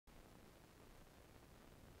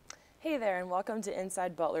Hey there, and welcome to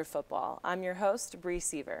Inside Butler Football. I'm your host, Bree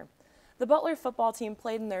Seaver. The Butler football team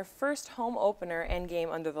played in their first home opener and game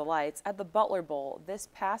under the lights at the Butler Bowl this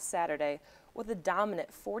past Saturday with a dominant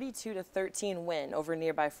 42-13 win over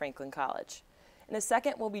nearby Franklin College. In a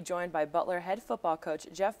second, we'll be joined by Butler head football coach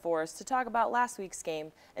Jeff Forrest to talk about last week's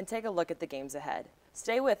game and take a look at the games ahead.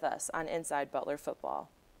 Stay with us on Inside Butler Football.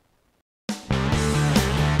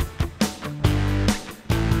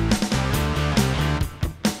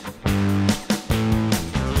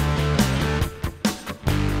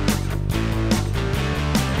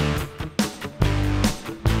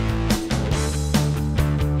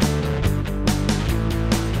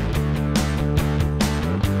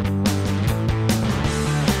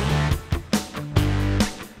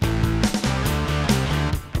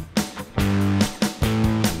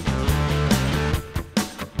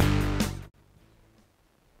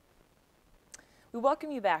 We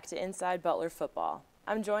welcome you back to Inside Butler Football.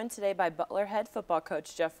 I'm joined today by Butler head football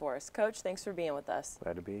coach Jeff Forrest. Coach, thanks for being with us.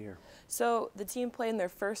 Glad to be here. So the team played in their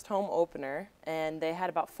first home opener, and they had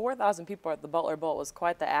about 4,000 people at the Butler Bowl. It was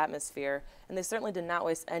quite the atmosphere, and they certainly did not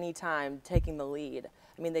waste any time taking the lead.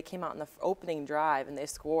 I mean, they came out in the opening drive, and they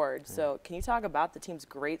scored. Yeah. So can you talk about the team's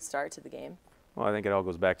great start to the game? Well, I think it all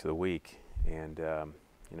goes back to the week, and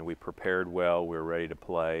we prepared well. We were ready to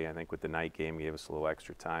play. I think with the night game, gave us a little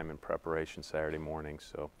extra time in preparation Saturday morning.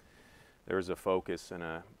 So there was a focus and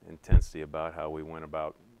a intensity about how we went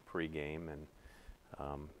about pregame, and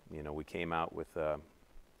we came out with,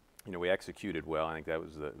 we executed well. I think that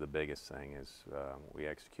was the biggest thing is we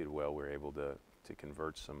executed well. We were able to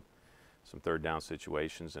convert some third down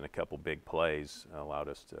situations, and a couple big plays allowed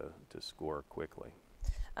us to score quickly.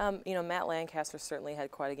 Matt Lancaster certainly had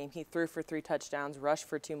quite a game. He threw for 3 touchdowns, rushed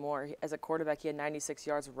for 2 more. As a quarterback, he had 96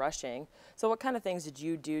 yards rushing. So what kind of things did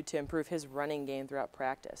you do to improve his running game throughout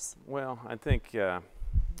practice? Well, I think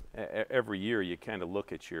every year you kind of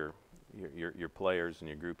look at your players and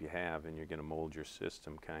your group you have, and you're going to mold your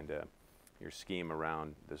system, kind of your scheme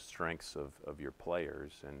around the strengths of your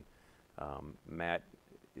players. And Matt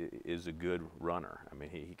is a good runner. I mean,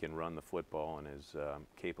 he can run the football and is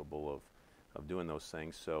capable of doing those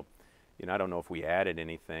things. So, I don't know if we added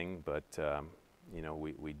anything, but,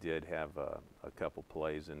 we did have a couple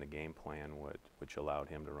plays in the game plan which allowed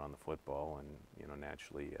him to run the football. And,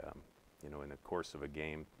 naturally, in the course of a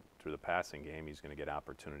game, through the passing game, he's going to get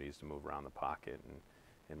opportunities to move around the pocket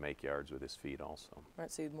and make yards with his feet also.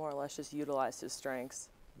 Right, so you more or less just utilized his strengths.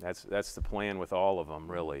 That's the plan with all of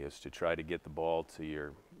them, really, is to try to get the ball to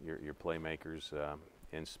your playmakers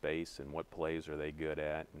in space, and what plays are they good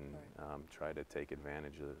at, and try to take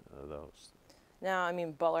advantage of those. Now, I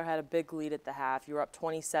mean, Butler had a big lead at the half. You were up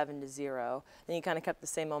 27-0. Then you kind of kept the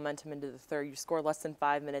same momentum into the third. You scored less than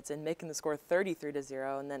 5 minutes and making the score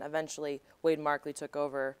 33-0. And then eventually Wade Markley took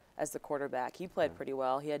over as the quarterback. He played pretty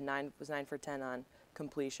well. He had 9 for 10 on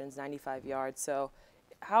completions, 95 yards. So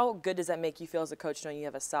how good does that make you feel as a coach knowing you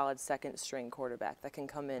have a solid second-string quarterback that can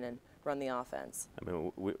come in and run the offense? I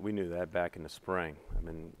mean, we knew that back in the spring. I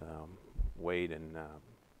mean, Wade and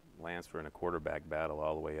Lance were in a quarterback battle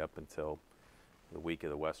all the way up until the week of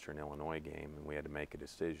the Western Illinois game, and we had to make a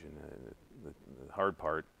decision. The hard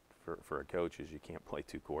part for a coach is you can't play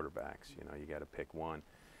 2 quarterbacks. You got to pick one.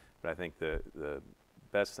 But I think the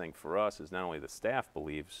best thing for us is not only the staff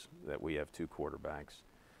believes that we have 2 quarterbacks,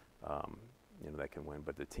 that can win,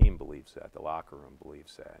 but the team believes that, the locker room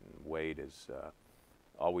believes that. And Wade has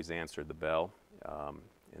always answered the bell.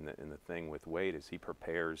 And the thing with Wade is he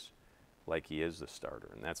prepares like he is the starter,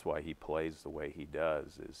 and that's why he plays the way he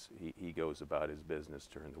does. Is he goes about his business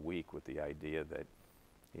during the week with the idea that,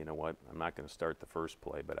 you know what, I'm not going to start the first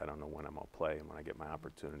play, but I don't know when I'm going to play, and when I get my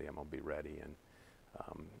opportunity, I'm going to be ready. And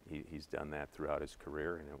he's done that throughout his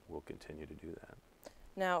career, and will continue to do that.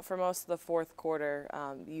 Now, for most of the fourth quarter,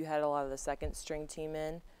 you had a lot of the second-string team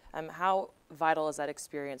in. How vital is that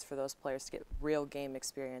experience for those players to get real game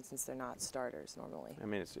experience since they're not starters normally? I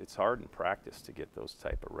mean, it's hard in practice to get those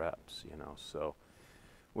type of reps, So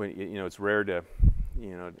when it's rare to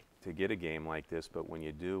get a game like this, but when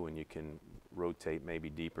you do, and you can rotate maybe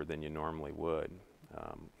deeper than you normally would.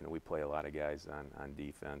 We play a lot of guys on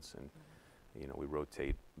defense, and we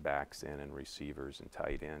rotate backs in and receivers and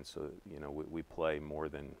tight ends. So we play more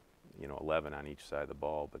than 11 on each side of the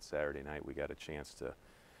ball. But Saturday night we got a chance to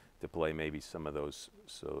play maybe some of those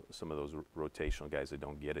rotational guys that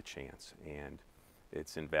don't get a chance, and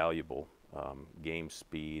it's invaluable game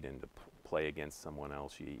speed, and to play against someone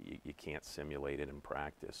else you can't simulate it in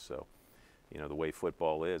practice. So the way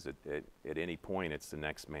football is, at any point it's the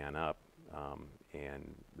next man up,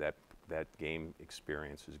 and that that game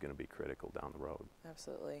experience is going to be critical down the road.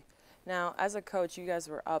 Absolutely. Now, as a coach, you guys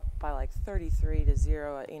were up by like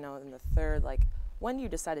 33-0, in the third. Like, when do you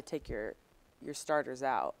decide to take your starters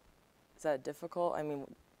out? Is that difficult?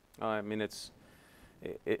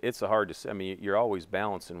 It's a hard to say. I mean, you're always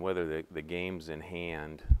balancing whether the game's in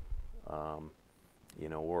hand,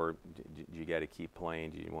 or you got to keep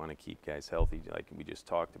playing. Do you want to keep guys healthy, like we just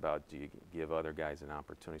talked about? Do you give other guys an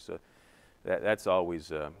opportunity? So that's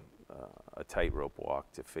always a tightrope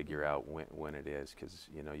walk to figure out when it is, because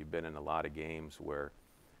you've been in a lot of games where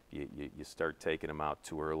you start taking them out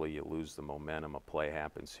too early, you lose the momentum, a play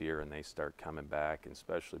happens here and they start coming back, and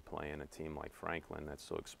especially playing a team like Franklin that's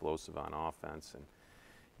so explosive on offense and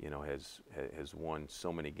has won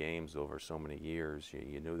so many games over so many years.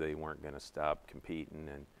 You knew they weren't going to stop competing,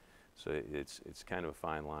 and so it's kind of a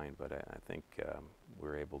fine line, but I think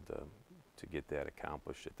we're able to get that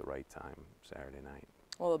accomplished at the right time Saturday night.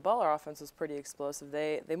 Well, the Butler offense was pretty explosive.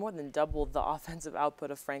 They more than doubled the offensive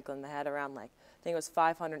output of Franklin. They had around, I think it was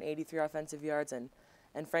 583 offensive yards, and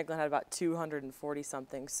Franklin had about 240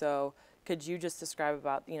 something. So could you just describe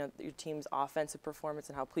about your team's offensive performance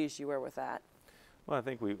and how pleased you were with that? Well, I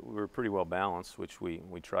think we were pretty well balanced, which we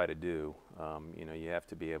try to do. You have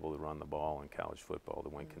to be able to run the ball in college football to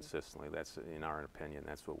win consistently. That's, in our opinion,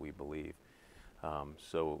 that's what we believe.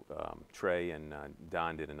 Trey and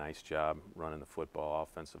Don did a nice job running the football.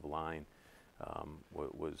 Offensive line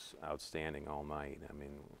was outstanding all night. I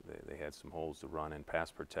mean, they had some holes to run in.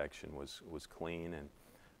 Pass protection was clean, and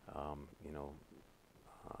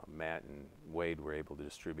Matt and Wade were able to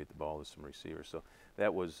distribute the ball to some receivers. So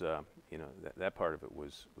that was, that part of it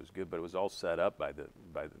was good, but it was all set up by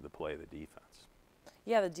the play of the defense.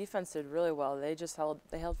 Yeah, the defense did really well. They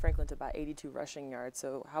held Franklin to about 82 rushing yards.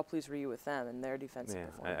 So how pleased were you with them and their defensive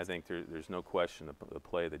performance? I think there's no question the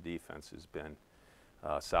play of the defense has been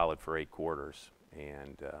solid for 8 quarters,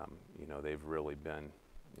 and they've really been,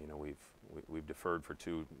 we've deferred for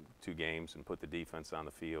two games and put the defense on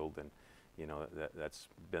the field, and that's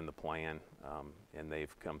been the plan, and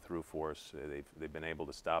they've come through for us. They've been able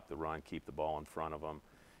to stop the run, keep the ball in front of them,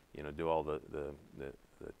 do all the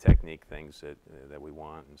technique things that we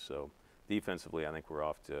want. And so defensively, I think we're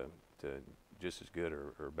off to just as good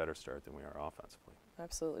or better start than we are offensively.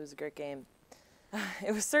 Absolutely. It was a great game.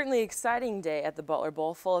 It was certainly an exciting day at the Butler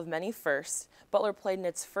Bowl, full of many firsts. Butler played in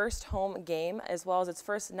its first home game as well as its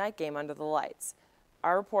first night game under the lights.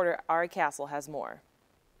 Our reporter, Ari Castle, has more.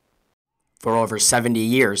 For over 70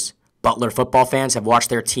 years, Butler football fans have watched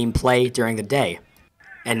their team play during the day.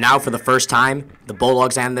 And now, for the first time, the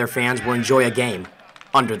Bulldogs and their fans will enjoy a game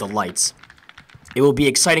under the lights. It will be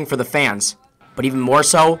exciting for the fans, but even more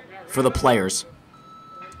so for the players.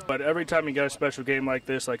 But every time you get a special game like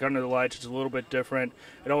this, like under the lights, it's a little bit different.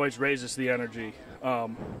 It always raises the energy.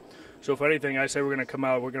 So if anything, I say we're going to come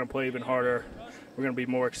out, we're going to play even harder. We're going to be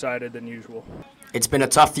more excited than usual. It's been a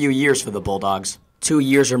tough few years for the Bulldogs. 2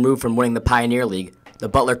 years removed from winning the Pioneer League, the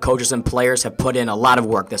Butler coaches and players have put in a lot of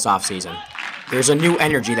work this offseason. There's a new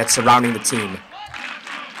energy that's surrounding the team.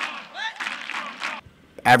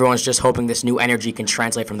 Everyone's just hoping this new energy can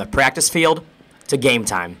translate from the practice field to game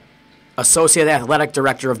time. Associate Athletic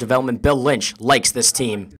Director of Development Bill Lynch likes this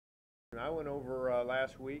team. I went over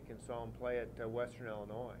last week and saw them play at Western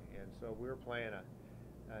Illinois, and so we were playing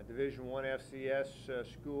a Division I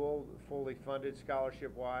FCS school, fully funded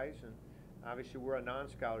scholarship-wise, and obviously we're a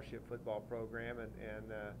non-scholarship football program,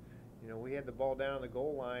 and we had the ball down on the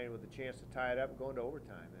goal line with a chance to tie it up and go into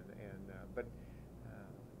overtime. But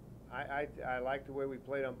I like the way we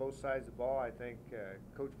played on both sides of the ball. I think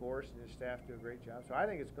Coach Boris and his staff do a great job. So I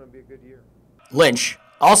think it's going to be a good year. Lynch,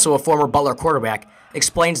 also a former Butler quarterback,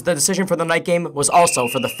 explains the decision for the night game was also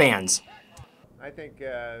for the fans. I think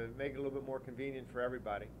make it a little bit more convenient for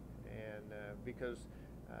everybody, and because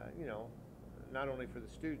not only for the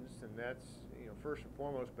students, and that's first and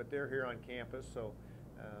foremost, but they're here on campus, so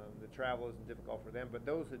the travel isn't difficult for them. But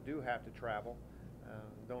those that do have to travel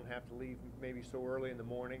don't have to leave maybe so early in the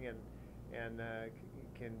morning, and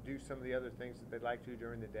can do some of the other things that they'd like to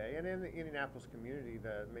during the day. And in the Indianapolis community,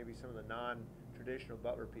 maybe some of the non-traditional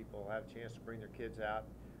Butler people have a chance to bring their kids out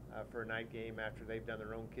for a night game after they've done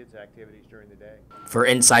their own kids' activities during the day. For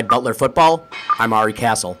Inside Butler Football, I'm Ari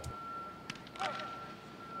Castle.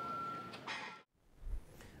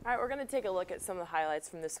 All right, we're going to take a look at some of the highlights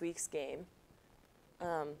from this week's game.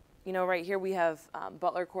 Right here we have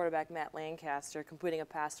Butler quarterback Matt Lancaster completing a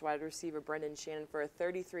pass to wide receiver Brendan Shannon for a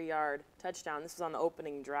 33-yard touchdown. This was on the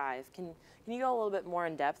opening drive. Can you go a little bit more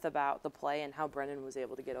in depth about the play and how Brendan was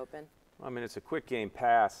able to get open? I mean, it's a quick game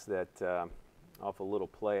pass that off a little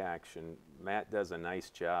play action. Matt does a nice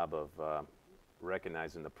job of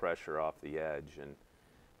recognizing the pressure off the edge, and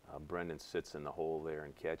Brendan sits in the hole there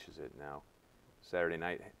and catches it. Now, Saturday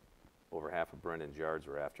night, over half of Brendan's yards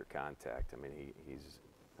were after contact. I mean, he's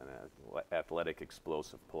an athletic,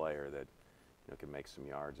 explosive player that can make some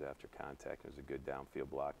yards after contact. It was a good downfield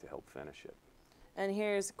block to help finish it. And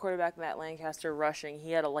here's quarterback Matt Lancaster rushing.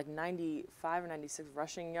 He had like 95 or 96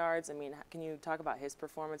 rushing yards. I mean, can you talk about his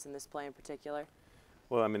performance in this play in particular?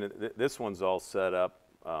 Well, I mean, this one's all set up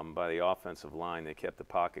by the offensive line. They kept the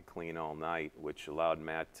pocket clean all night, which allowed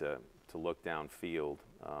Matt to look downfield.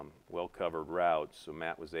 Well-covered routes, so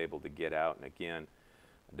Matt was able to get out. And again,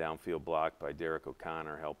 a downfield block by Derek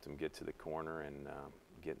O'Connor helped him get to the corner and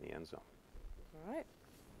get in the end zone. All right.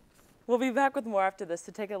 We'll be back with more after this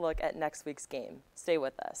to take a look at next week's game. Stay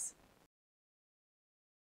with us.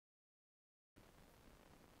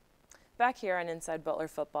 Back here on Inside Butler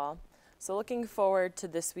Football. So looking forward to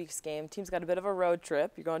this week's game. Team's got a bit of a road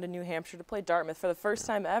trip. You're going to New Hampshire to play Dartmouth for the first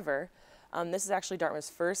time ever. This is actually Dartmouth's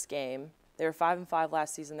first game. They were 5-5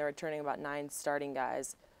 last season. They're returning about 9 starting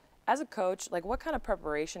guys. As a coach, like, what kind of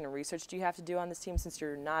preparation and research do you have to do on this team since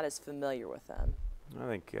you're not as familiar with them? I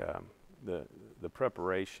think the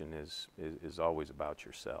preparation is always about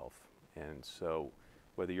yourself. And so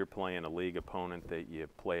whether you're playing a league opponent that you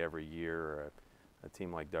play every year or a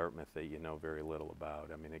team like Dartmouth that you know very little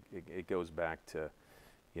about, I mean, it goes back to,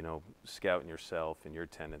 scouting yourself and your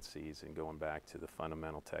tendencies and going back to the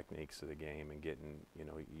fundamental techniques of the game and getting,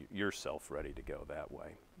 yourself ready to go that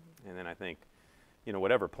way. Mm-hmm. And then I think,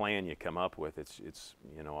 whatever plan you come up with, it's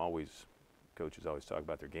always, coaches always talk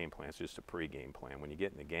about their game plan. It's just a pre-game plan. When you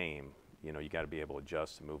get in the game, you got to be able to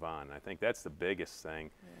adjust and move on. And I think that's the biggest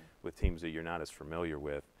thing with teams that you're not as familiar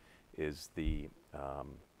with is the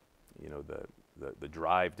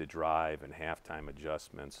drive to drive and halftime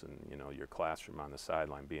adjustments and, your classroom on the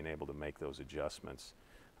sideline, being able to make those adjustments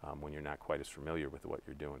when you're not quite as familiar with what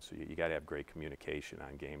you're doing. So you got to have great communication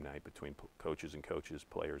on game night between coaches and coaches,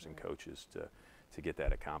 players and coaches to get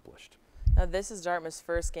that accomplished. Now, this is Dartmouth's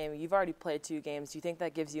first game. You've already played 2 games. Do you think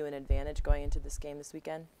that gives you an advantage going into this game this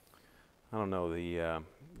weekend? I don't know.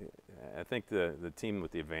 I think the team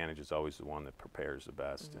with the advantage is always the one that prepares the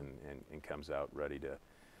best and comes out ready to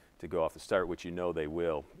go off the start, which they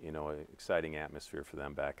will. An exciting atmosphere for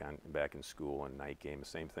them back in school and night game, the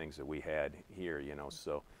same things that we had here.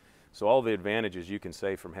 So all the advantages you can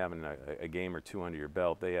say from having a game or 2 under your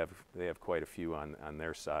belt, they have quite a few on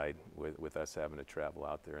their side with us having to travel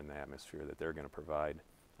out there in the atmosphere that they're going to provide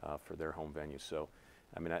for their home venue. So,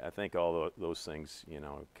 I mean, I think all those things,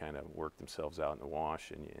 kind of work themselves out in the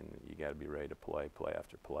wash, and you got to be ready to play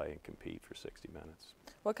after play, and compete for 60 minutes.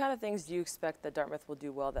 What kind of things do you expect that Dartmouth will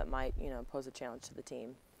do well that might, pose a challenge to the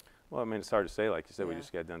team? Well, I mean, it's hard to say. Like you said, we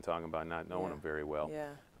just got done talking about not knowing them very well. Yeah.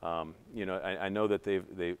 I know that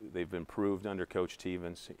they've improved under Coach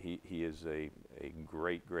Stevens. He is a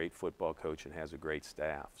great football coach and has a great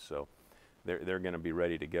staff. So they're going to be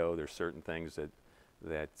ready to go. There's certain things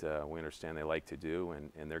that we understand they like to do,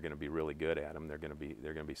 and they're going to be really good at them. They're going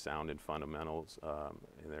to be sound in fundamentals,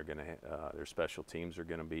 and their special teams are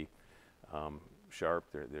going to be sharp.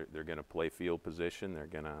 They're going to play field position. They're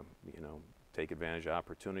going to take advantage of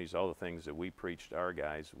opportunities. All the things that we preach to our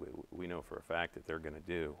guys, we know for a fact that they're going to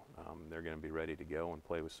do. They're going to be ready to go and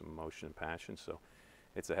play with some emotion and passion. So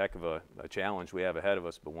it's a heck of a challenge we have ahead of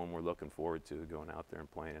us, but one we're looking forward to, going out there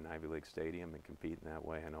and playing in Ivy League Stadium and competing that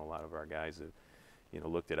way. I know a lot of our guys have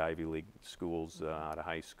looked at Ivy League schools out of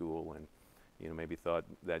high school and, maybe thought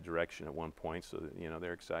that direction at one point. So,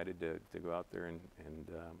 they're excited to go out there and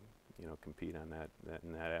compete on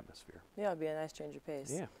in that atmosphere. Yeah, it'll be a nice change of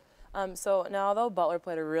pace. Yeah. So now, although Butler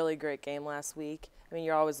played a really great game last week, I mean,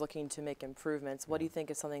 you're always looking to make improvements. What do you think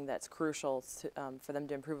is something that's crucial for them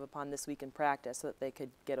to improve upon this week in practice so that they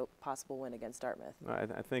could get a possible win against Dartmouth?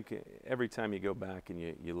 I think every time you go back and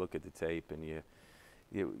you look at the tape and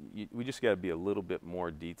we just got to be a little bit more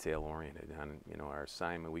detail oriented on our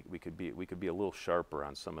assignment. We could be a little sharper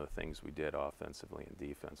on some of the things we did offensively and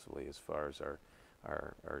defensively as far as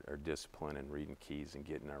our discipline and reading keys and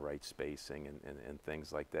getting our right spacing and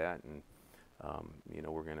things like that. And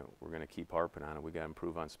we're gonna keep harping on it. We got to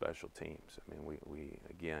improve on special teams. I mean, we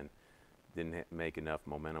again didn't make enough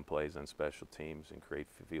momentum plays on special teams and create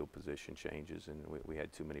field position changes, and we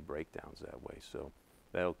had too many breakdowns that way. So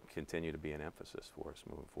that'll continue to be an emphasis for us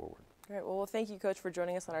moving forward. All right. Well, thank you, Coach, for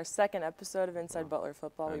joining us on our second episode of Inside Butler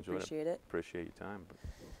Football. We appreciate it. Appreciate your time.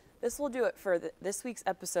 This will do it for this week's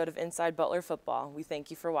episode of Inside Butler Football. We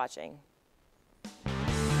thank you for watching.